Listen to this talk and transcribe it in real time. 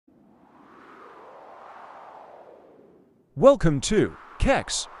Welcome to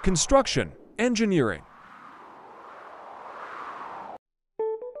KEX Construction Engineering.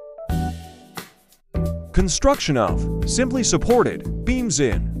 Construction of simply supported beams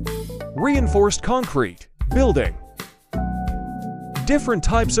in reinforced concrete building. Different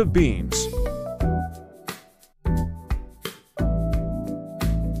types of beams.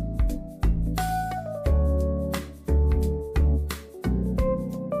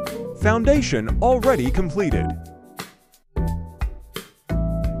 Foundation already completed.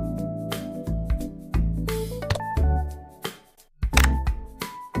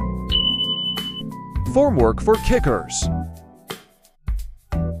 Formwork for kickers.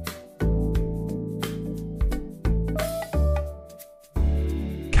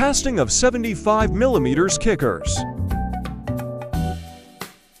 Casting of 75 millimeters kickers.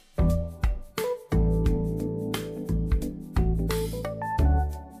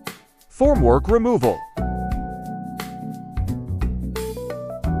 Formwork removal.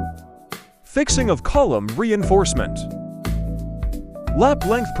 Fixing of column reinforcement. Lap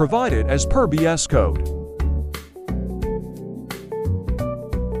length provided as per BS code.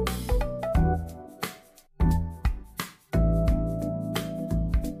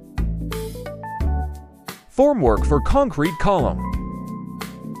 Formwork for concrete column.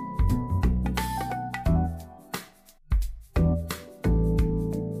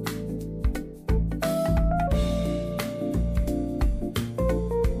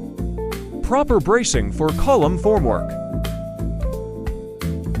 Proper bracing for column formwork.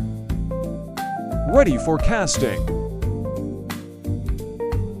 Ready for casting.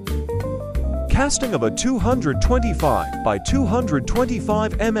 Casting of a 225 by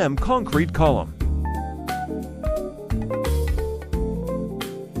 225 mm concrete column.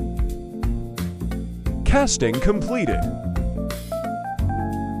 Casting completed.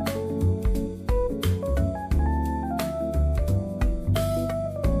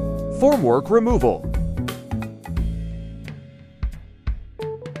 Formwork removal.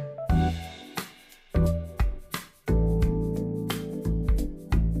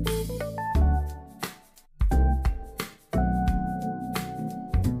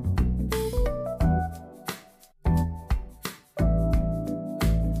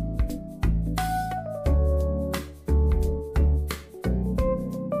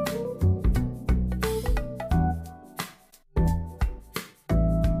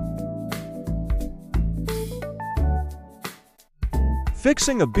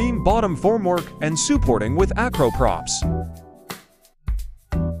 Fixing a beam bottom formwork and supporting with acro props.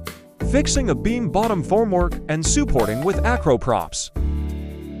 Fixing a beam bottom formwork and supporting with acro props.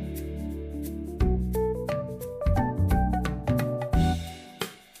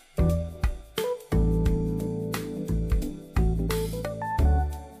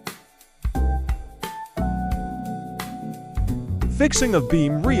 Fixing of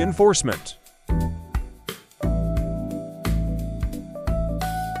beam reinforcement.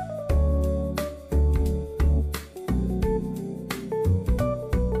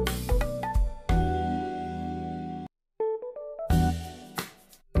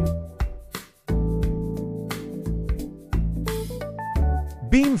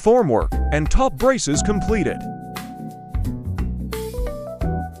 Beam formwork and top braces completed.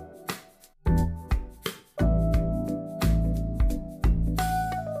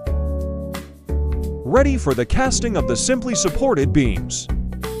 Ready for the casting of the simply supported beams.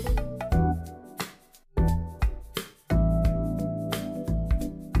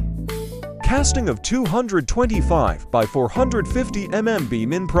 Casting of 225 by 450 mm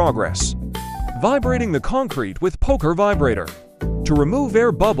beam in progress. Vibrating the concrete with poker vibrator. To remove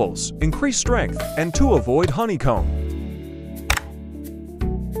air bubbles, increase strength, and to avoid honeycomb.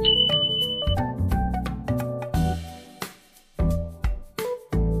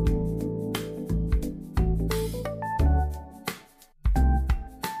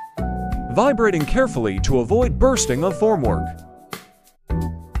 Vibrating carefully to avoid bursting of formwork.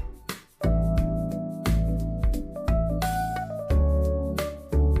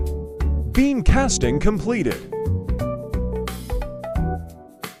 Beam casting completed.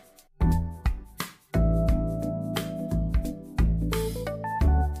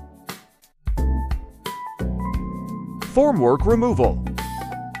 Formwork removal.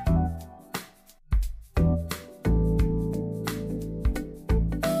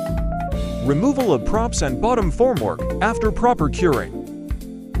 Removal of props and bottom formwork after proper curing.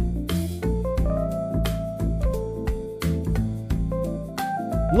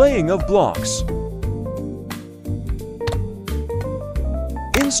 Laying of blocks.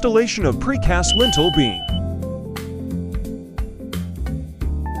 Installation of precast lintel beam.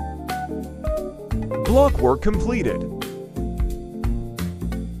 Block work completed.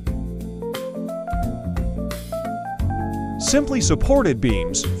 Simply supported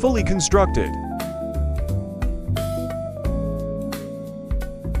beams, fully constructed.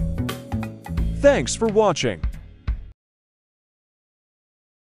 Thanks for watching.